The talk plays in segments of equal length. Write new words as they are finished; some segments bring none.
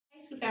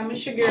Family,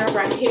 it's your girl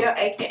Raquel,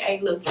 aka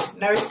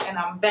Lilcutenurse, and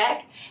I'm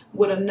back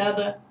with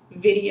another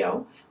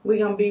video. We're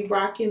gonna be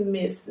rocking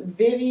Miss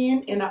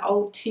Vivien in an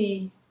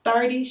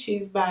OT30.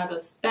 She's by the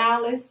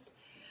Stylist.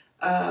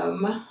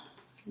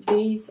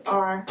 These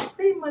are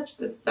pretty much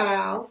the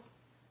styles.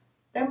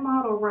 That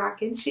model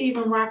rocking. She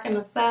even rocking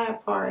the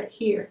side part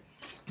here.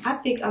 I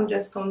think I'm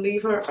just gonna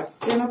leave her a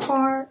center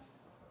part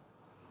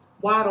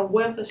while the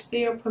weather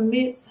still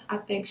permits. I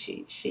think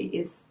she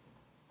is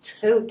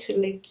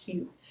totally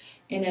cute.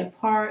 And that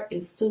part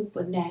is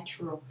super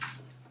natural.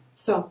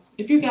 So,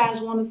 if you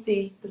guys want to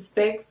see the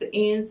specs, the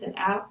ins and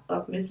out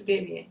of Miss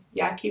Vivien,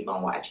 y'all keep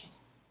on watching.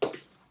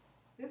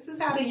 This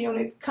is how the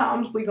unit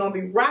comes. We're going to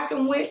be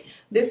rocking with.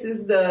 This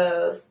is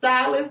the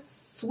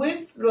Stylist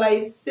Swiss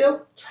Lace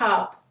Silk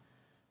Top.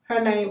 Her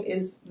name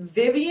is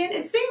Vivien.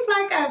 It seems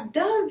like I've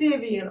done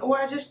Vivien, or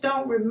I just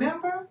don't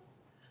remember.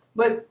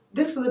 But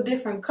this is a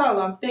different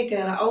color. I'm thinking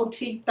an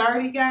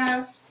OT30,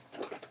 guys.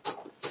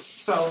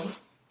 So,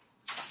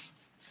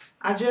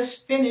 I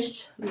just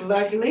finished,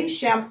 luckily,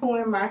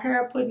 shampooing my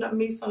hair, putting up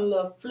me some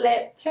little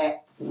flat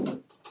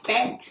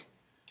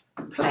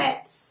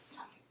plaits.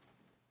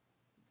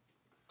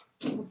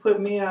 Put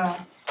me a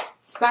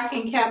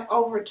stocking cap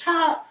over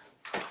top.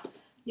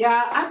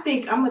 Yeah, I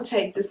think I'm going to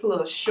take this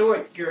little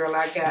short girl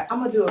I got. I'm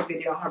going to do a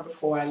video on her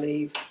before I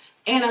leave.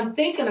 And I'm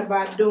thinking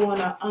about doing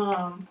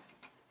help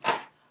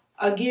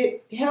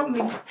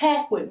me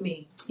pack with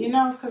me, you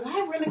know, because I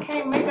really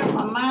can't make up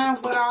my mind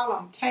what all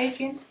I'm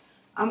taking.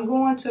 I'm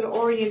going to the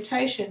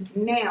orientation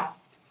now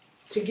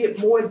to get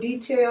more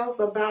details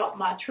about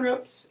my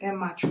trips and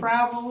my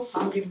travels.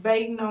 I'm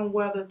debating on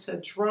whether to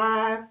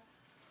drive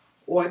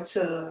or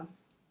to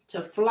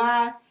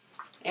fly.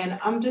 And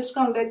I'm just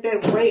going to let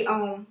that weigh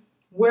on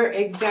where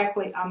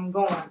exactly I'm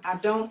going. I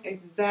don't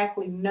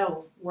exactly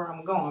know where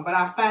I'm going, but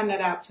I'll find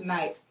that out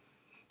tonight.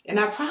 And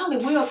I probably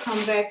will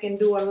come back and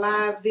do a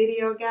live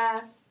video,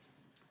 guys,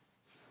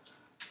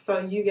 so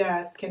you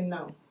guys can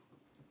know.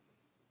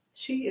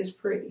 She is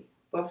pretty.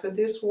 But for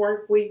this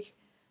work week,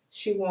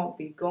 she won't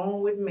be going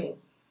with me.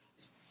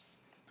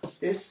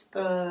 This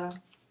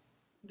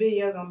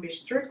video gonna be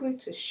strictly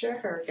to show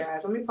her,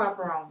 guys. Let me pop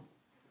her on.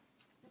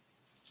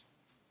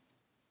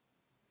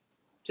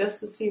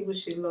 Just to see what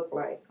she look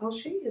like. Oh,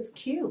 she is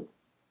cute.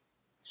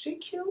 She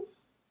cute.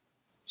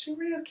 She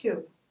real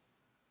cute.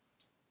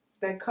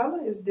 That color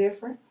is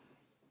different.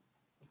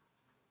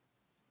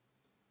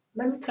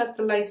 Let me cut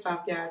the lace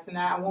off, guys, and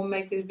I won't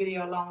make this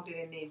video longer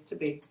than it needs to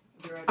be.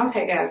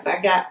 Okay, guys, I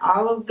got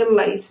all of the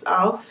lace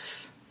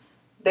off.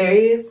 There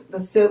is the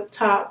silk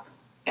top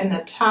and the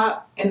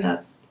top and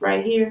the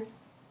right here.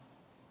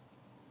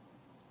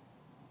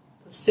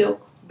 The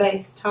silk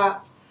base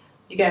top.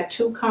 You got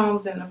two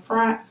combs in the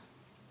front,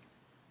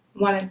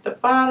 one at the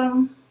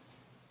bottom,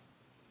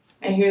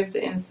 and here's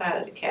the inside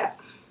of the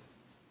cap.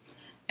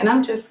 And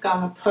I'm just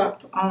gonna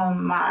put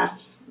on my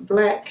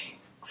black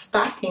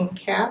stocking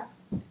cap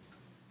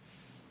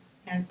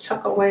and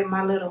tuck away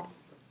my little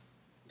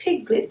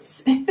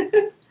piglets.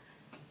 There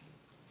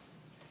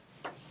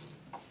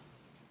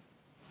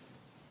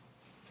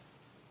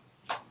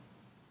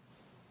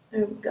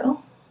we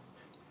go.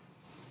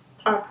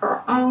 Pop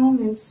her on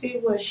and see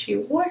what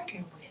she's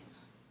working with.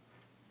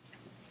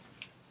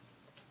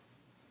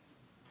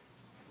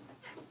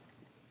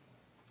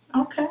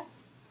 Okay.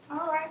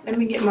 Alright. Let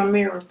me get my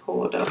mirror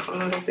pulled up a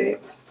little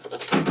bit.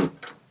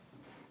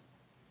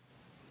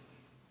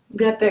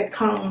 Got that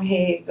comb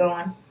head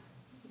going.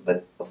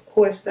 But of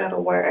course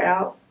that'll wear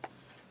out.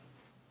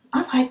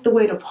 I like the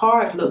way the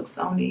part looks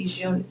on these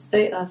units.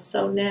 They are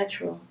so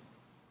natural.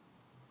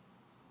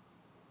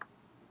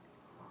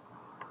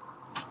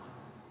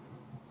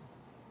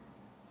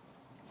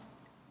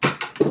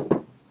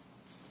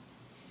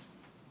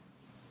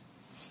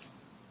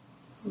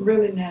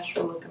 Really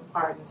natural looking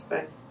part in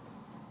space.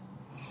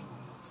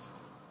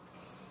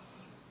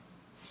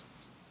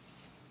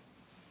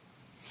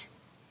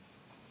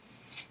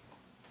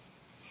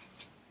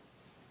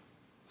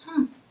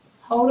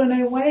 Holding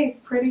their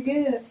wave pretty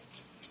good.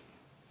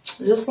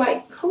 Just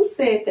like who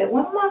said that?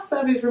 One of my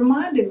subbies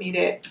reminded me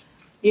that,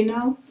 you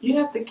know, you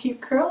have to keep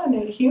curling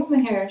in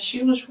human hair.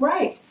 She was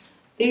right.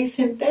 These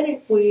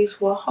synthetic weaves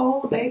will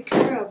hold their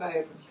curl,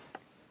 baby.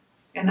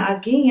 And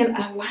again,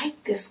 I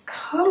like this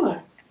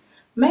color.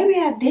 Maybe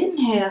I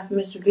didn't have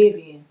Miss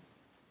Vivien.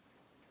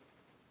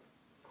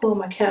 Pull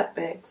my cap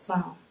back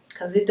some,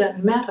 because it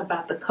doesn't matter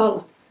about the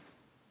color,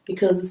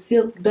 because the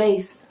silk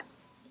base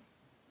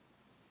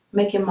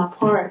making my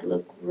part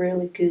look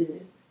really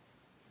good.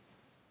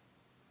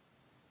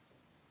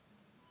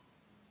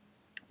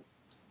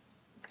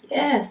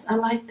 Yes, I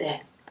like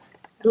that.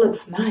 It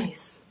looks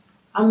nice.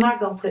 I'm not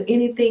going to put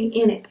anything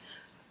in it.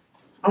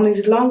 On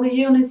these longer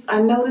units,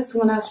 I noticed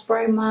when I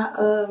spray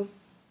my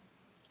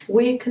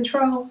wig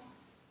control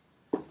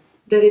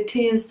that it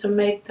tends to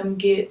make them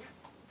get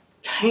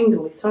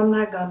tangly. So I'm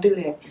not going to do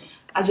that.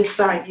 I just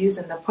started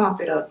using the Pump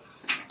It Up.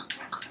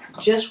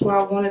 Just where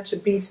I want it to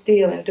be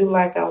still and do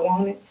like I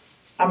want it.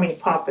 I mean,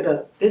 Pump It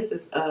Up. This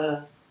is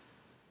Lot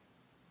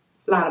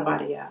of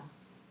Body, y'all.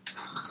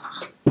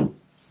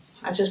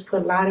 I just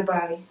put a lot of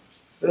body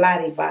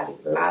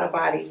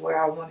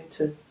where I wanted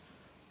to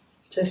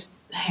just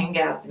hang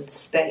out and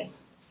stay.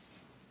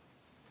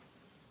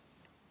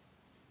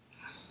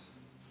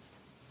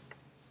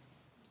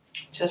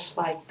 Just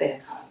like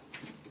that.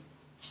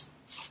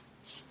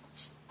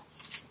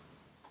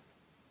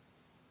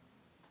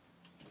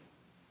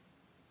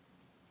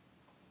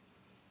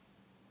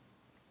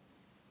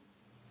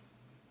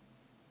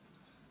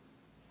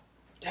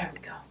 There we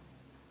go.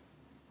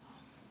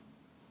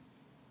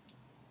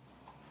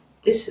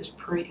 This is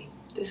pretty.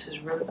 This is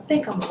really, I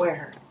think I'm gonna wear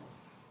her.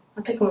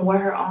 I think I'm gonna wear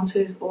her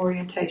onto this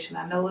orientation.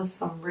 I know it's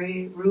some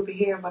red ruby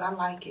hair, but I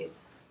like it.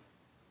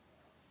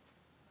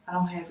 I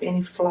don't have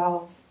any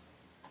flaws.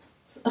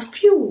 It's a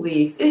few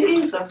wigs. It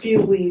is a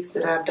few wigs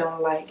that I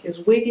don't like.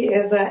 As wiggy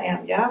as I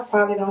am. Y'all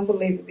probably don't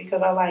believe it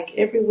because I like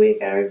every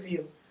wig I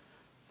review.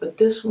 But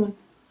this one,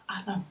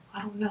 I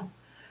don't know.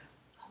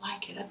 I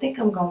like it. I think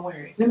I'm gonna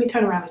wear it. Let me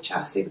turn around and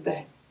y'all see the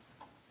back.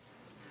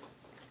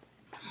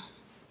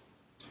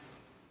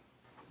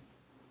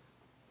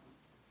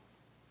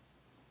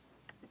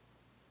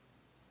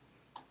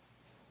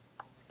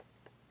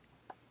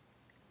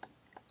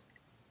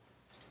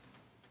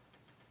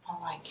 I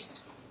like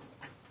it.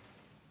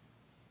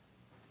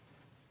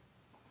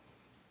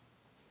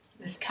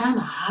 It's kind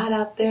of hot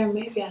out there.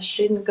 Maybe I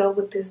shouldn't go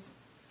with this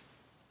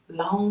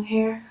long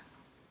hair.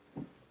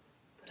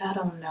 But I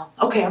don't know.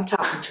 Okay, I'm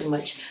talking too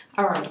much.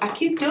 All right, I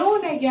keep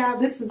doing that, y'all.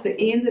 This is the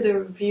end of the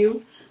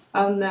review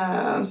on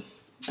the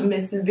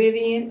Miss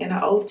Vivien and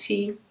the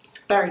OT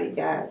 30,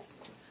 guys.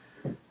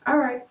 All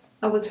right,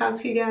 I will talk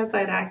to you guys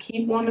later. I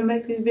keep wanting to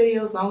make these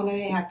videos longer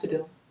than I have to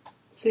do.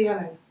 See y'all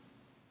later.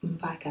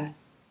 Bye, guys.